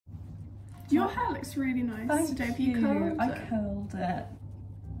Your hair looks really nice today. Have you curled it? I curled it.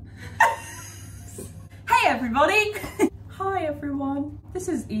 Hey everybody! Hi everyone. This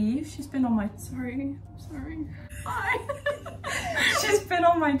is Eve. She's been on my... Sorry. Hi. She's been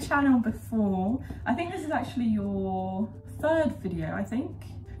on my channel before. I think this is actually your third video, I think.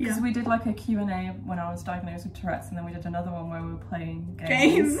 Because we did like a Q&A when I was diagnosed with Tourette's, and then we did another one where we were playing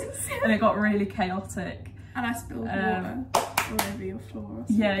games. And it got really chaotic. And I spilled water all over your floor.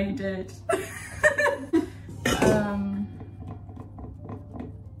 Yeah, you did.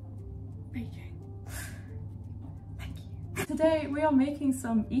 Baking. Thank you. Today we are making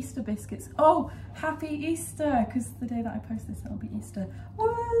some Easter biscuits. Oh, happy Easter! Because the day that I post this, it'll be Easter.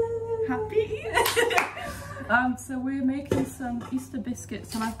 Woo! Happy Easter! So we're making some Easter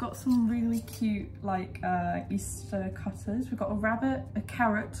biscuits, and I've got some really cute like Easter cutters. We've got a rabbit, a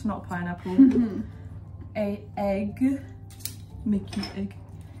carrot, not pineapple, a egg, Mickey egg,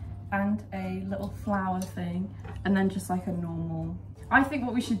 and a little flower thing, and then just like a normal. I think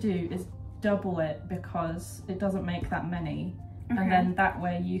what we should do is double it because it doesn't make that many. And then that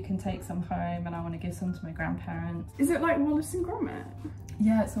way you can take some home, and I want to give some to my grandparents. Is it like Wallace and Gromit?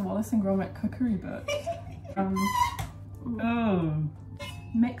 Yeah, it's a Wallace and Gromit cookery book.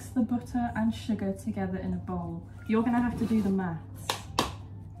 Mix the butter and sugar together in a bowl. You're gonna have to do the maths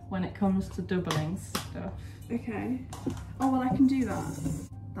when it comes to doubling stuff. Okay. Oh, well, I can do that.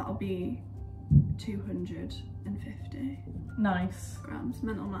 That'll be 250 Nice. grams.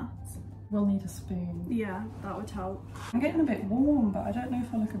 Mental maths. We'll need a spoon. Yeah, that would help. I'm getting a bit warm, but I don't know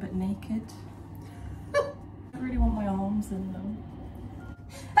if I look a bit naked. I really want my arms in them.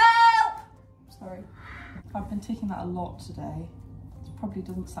 Help! Sorry. I've been taking that a lot today. It probably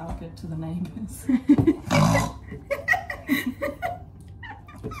doesn't sound good to the neighbours.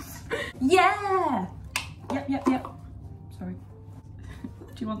 Yeah! Yep. Sorry.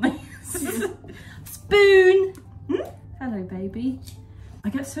 Do you want this? Yeah. Spoon! Hello, baby. I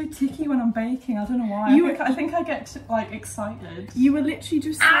get so ticky when I'm baking. I don't know why. I think I get like excited. You were literally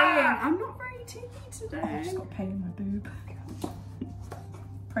just saying, I'm not very ticky today. I just got pain in my boob.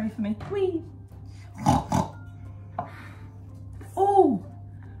 Pray for me. Whee! Oh!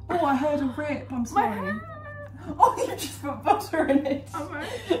 Oh, I heard a rip. I'm sorry. Oh, you just put butter in it.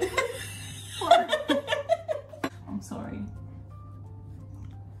 I'm sorry.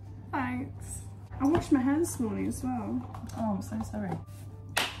 Thanks. I washed my hair this morning as well. Oh, I'm so sorry.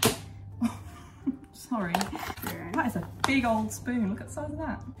 Sorry. Yeah. That is a big old spoon. Look at the size of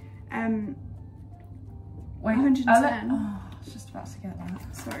that. Wait, 110. Oh, I was just about to get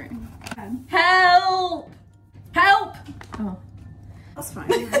that. Sorry. Help! Help! Oh. That's fine.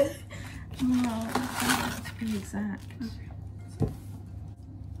 Oh, to be exact.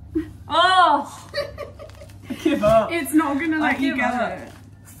 Oh! I give up. It's not gonna let you get it.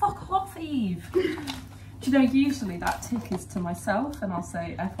 Fuck off, Eve. Do you know, usually that tick is to myself and I'll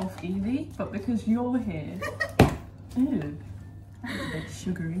say F off Evie, but because you're here, ew, that's a bit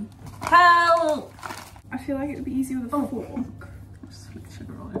sugary. Help! I feel like it would be easier with a fork. Just flick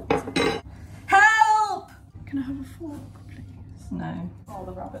sugar all over. Help! Can I have a fork, please? No. Oh,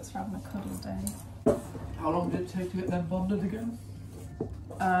 the rabbits are having a cuddle day. How long did it take to get them bonded again?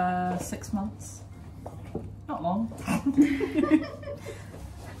 6 months. Not long.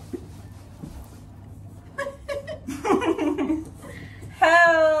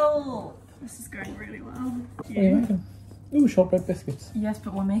 Help! This is going really well. Yeah. Ooh, shortbread biscuits. Yes,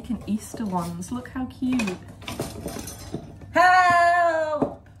 but we're making Easter ones. Look how cute.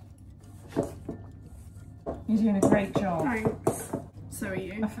 Help! You're doing a great job. Thanks. So are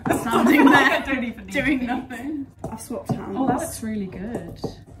you. Standing there, I don't even need doing these. nothing. I've swapped hands. Oh, that looks really good.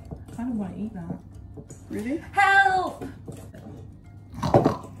 I kind of want to eat that. Really? Help!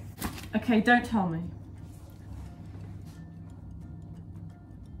 Okay, don't tell me.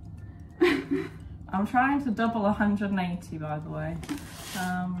 I'm trying to double 180, by the way.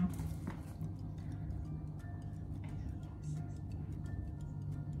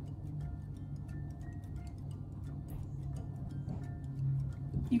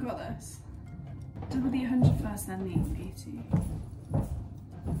 You got this. Double the 100 first, then the 80.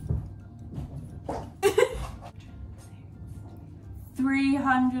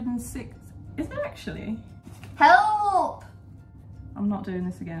 $306. Is it actually? Help! I'm not doing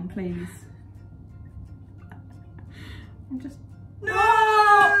this again, please. I'm just...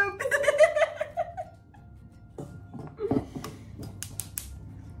 No!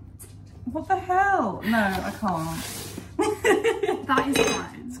 What the hell? No, I can't. That is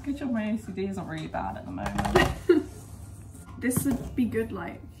fine. It's a good job my OCD isn't really bad at the moment. This would be good,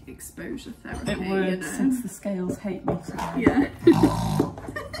 like, exposure therapy. It would, you know? since the scales hate me today. Yeah.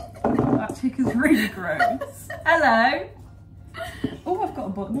 Actually is really gross. Hello. Oh, I've got a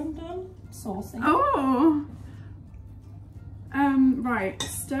button undone. Saucy. Oh. Right,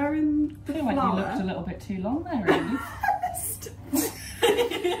 stir in the I feel like flour. you looked a little bit too long there, really.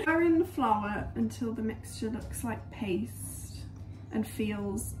 Stir in the flour until the mixture looks like paste and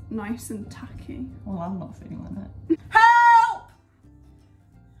feels nice and tacky. Well, I'm not feeling it. Help!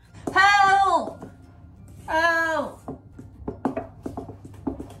 Help! Help!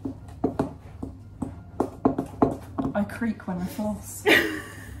 I creak when I floss.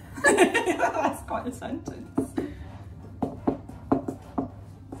 That's quite a sentence.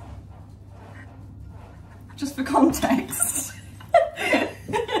 Just for context. I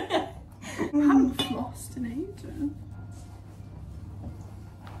haven't flossed in ages.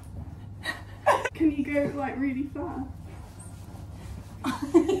 Can you go like really fast?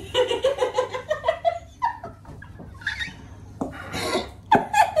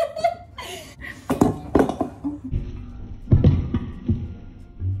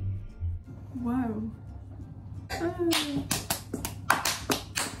 Whoa. Oh.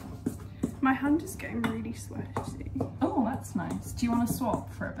 My hand is getting really sweaty. Oh, that's nice. Do you want to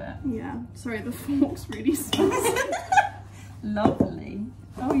swap for a bit? Yeah. Sorry, the fork's really sweaty. Lovely.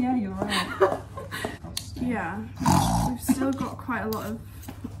 Oh yeah, you're right. Yeah. We've still got quite a lot of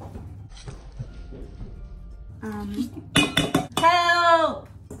Help!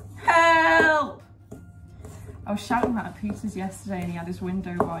 Help! I was shouting that at Peter's yesterday and he had his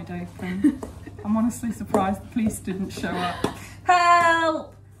window wide open. I'm honestly surprised the police didn't show up.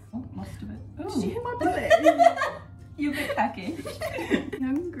 Help! Oh, lost a bit. Ooh. Did you hit my belly? You're a bit peckish. I'm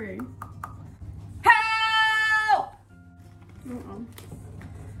hungry. Help! Uh-oh.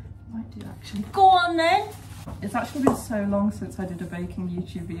 Might do actually. Go on then! It's actually been so long since I did a baking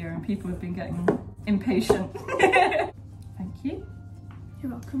YouTube video and people have been getting impatient. Thank you.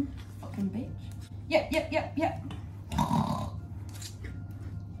 You're welcome. Fucking bitch. Yep.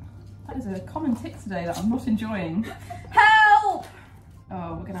 That is a common tick today that I'm not enjoying. Help!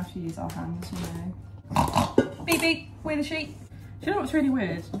 Oh, we're gonna have to use our hands, you know. Beep beep, we're the sheep. Do you know what's really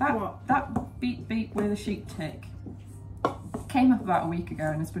weird? That beep beep, we're the sheep tick came up about a week ago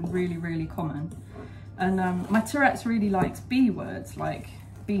and has been really, really common. And my Tourette's really likes B words, like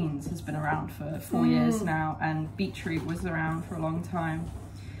beans has been around for 4 years now, and beetroot was around for a long time.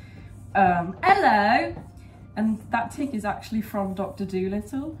 Hello! And that tick is actually from Dr.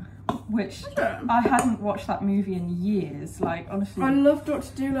 Dolittle, which I hadn't watched that movie in years. Like, honestly, I love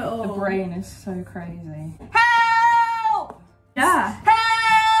Dr. Dolittle. the brain is so crazy. Help! Yeah.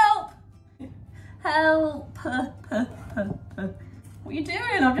 Help! Help! What are you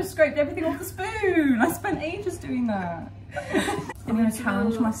doing? I've just scraped everything off the spoon. I spent ages doing that. I'm going to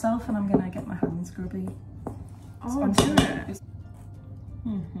challenge myself and I'm going to get my hands grubby. Oh, do it.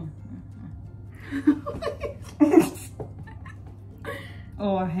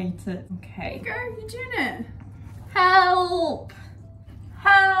 Oh, I hate it. Okay. Go, you're doing it. Help!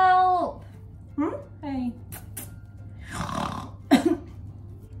 Help! Hey. Help!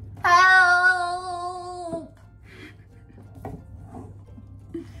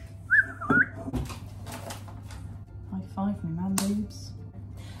 High five me, man, boobs.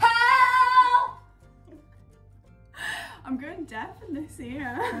 Help! I'm going deaf in this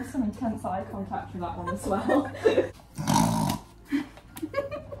ear. There's some intense eye contact with that one as well.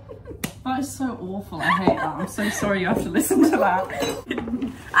 That is so awful, I hate that. I'm so sorry you have to listen to that.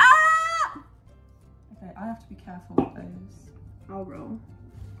 Ah! Okay, I have to be careful with those. I'll roll.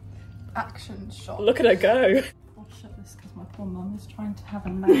 Action shot. Look at her go. I'll shut this because my poor mum is trying to have a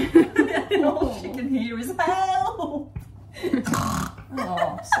nap. And all she can hear is help!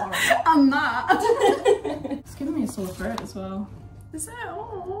 Oh, sorry. And that. It's giving me a sore throat as well. Is it?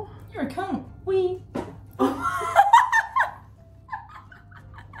 Oh. You're a cunt. Wee.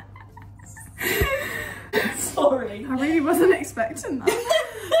 Sorry. I really wasn't expecting that.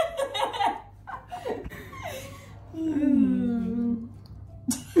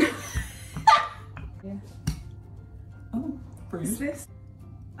 Yeah. Oh, Is rude. this?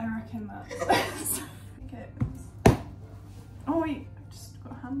 I reckon that's. Okay. Oh wait, I've just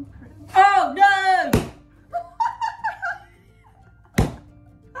got a handprint. Oh no!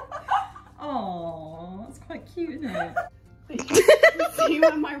 Oh, that's quite cute, isn't it? See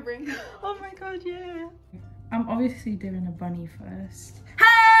where my ring is? Oh my god, yeah. I'm obviously doing a bunny first.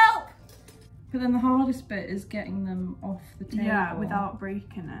 Help! But then the hardest bit is getting them off the table. Yeah, without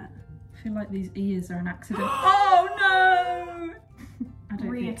breaking it. I feel like these ears are an accident. Oh no! I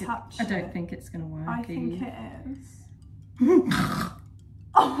don't think it's gonna work. I think it is.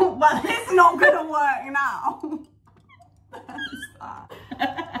 Oh, well, it's not gonna work now. What is that?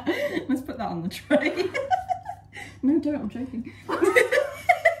 Let's put that on the tray. No, don't, I'm joking.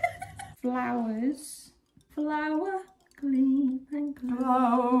 Flowers, flower, gleam and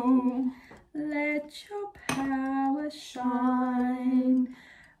glow. Let your power shine.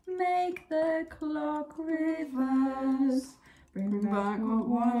 Make the clock reverse. Bring back what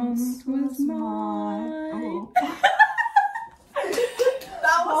once was mine. Oh.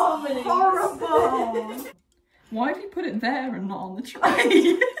 That was horrible. Why have you put it there and not on the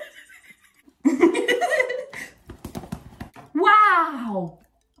tray? Wow!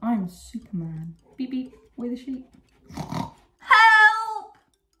 I'm Superman. Beep beep, we're the sheep. Help!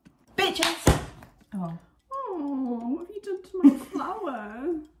 Bitches! Oh. Oh, what have you done to my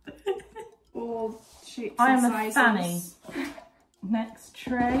flower? All shapes I and am a sizes. fanny. Next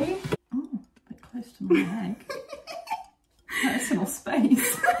tray. Oh, a bit close to my egg. Personal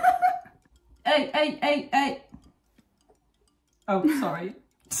space. Hey. Oh, sorry.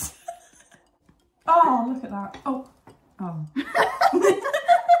 Oh, look at that. Oh.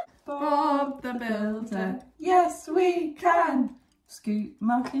 Bob the Builder. Yes, we can. Scoot,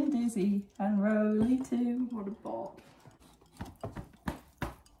 Muck and Dizzy and Roly too. What a bop.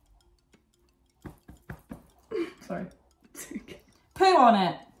 Sorry. Poo on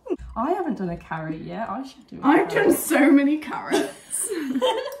it. I haven't done a carrot yet. I should do it. I've done so many carrots.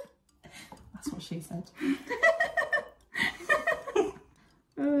 That's what she said.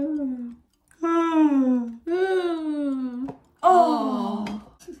 Oh.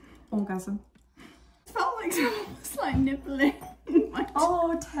 Orgasm. It felt like someone was like nibbling.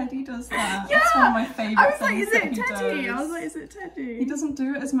 Oh, Teddy does that. Yeah. That's one of my favourite I was like, things is that it he Teddy? does. I was like, is it Teddy? He doesn't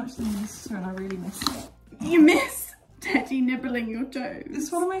do it as much as he used to, and I really miss it. You miss Teddy nibbling your toes.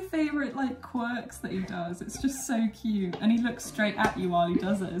 It's one of my favourite like quirks that he does. It's just so cute, and he looks straight at you while he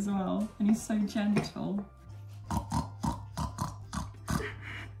does it as well, and he's so gentle.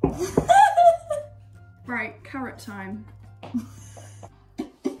 Right, carrot time.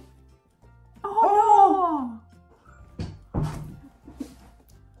 Oh!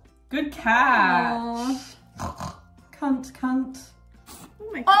 Good catch. Aww. Cunt.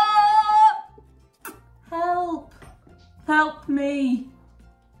 Oh my god. Oh! Help! Help me!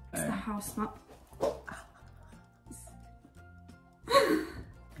 It's the house nut.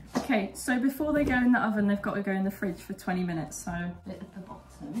 Okay, so before they go in the oven, they've got to go in the fridge for 20 minutes, so bit at the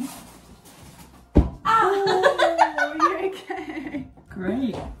bottom. Oh, you okay?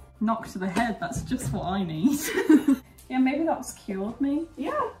 Great. Knock to the head, that's just what I need. Yeah, maybe that's cured me.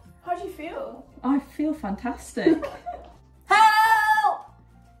 Yeah. How do you feel? I feel fantastic. Help!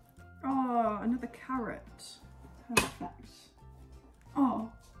 Oh, another carrot. Perfect.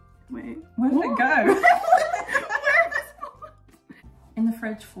 Oh, wait. Where did it go? Where is it? In the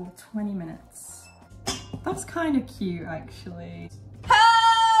fridge for 20 minutes. That's kind of cute, actually.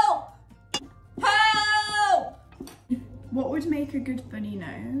 Help! Help! What would make a good bunny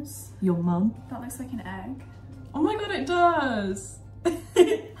nose? Your mum? That looks like an egg. Oh my god, it does!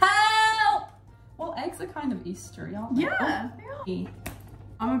 Help! Well, eggs are kind of Eastery, aren't they? Yeah. Oh.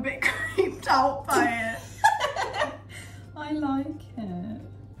 I'm a bit creeped out by it. I like it.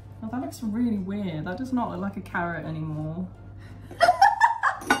 Oh, that looks really weird. That does not look like a carrot anymore.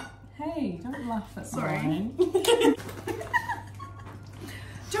 Hey, don't laugh at Sorry. mine.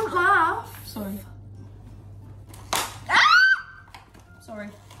 Don't laugh. Sorry. Sorry.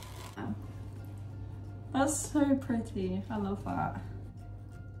 Oh. That's so pretty. I love that.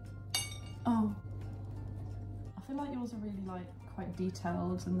 Oh. I feel like yours are really like quite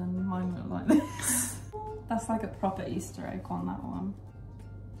detailed, and then mine look like this. That's like a proper Easter egg on that one.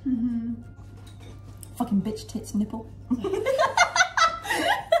 Mm-hmm. Fucking bitch tits nipple.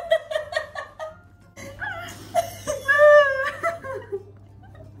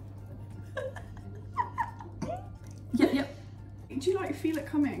 Yep. Did you like feel it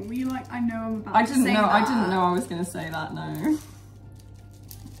coming? Were you like, I know I'm about I to didn't say know. that. I didn't know I was going to say that. No.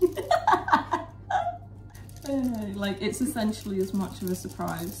 Like, it's essentially as much of a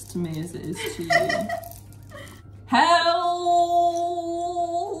surprise to me as it is to you. Help!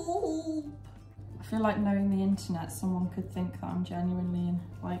 I feel like knowing the internet, someone could think that I'm genuinely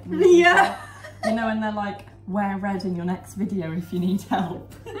like. Yeah. You know, and they're like, wear red in your next video if you need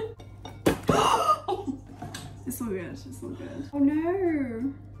help. It's all good. It's all good. Oh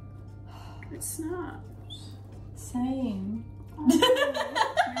no! It snapped. Same. Oh,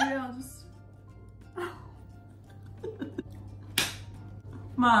 maybe I'll just.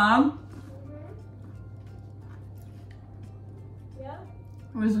 Mom. Yeah?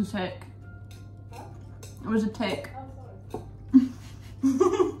 It was a tick. It was a tick.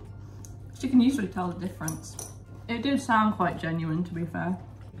 She can usually tell the difference. It did sound quite genuine, to be fair.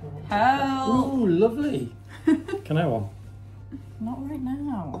 Help! Ooh, lovely. Can I have one? Not right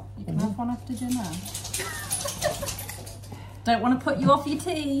now. You can have one after dinner. Don't want to put you off your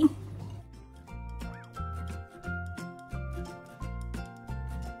tea.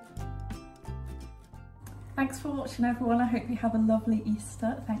 Thanks for watching, everyone. I hope you have a lovely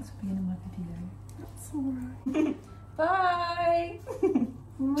Easter. Thanks for being in my video. That's alright. Bye!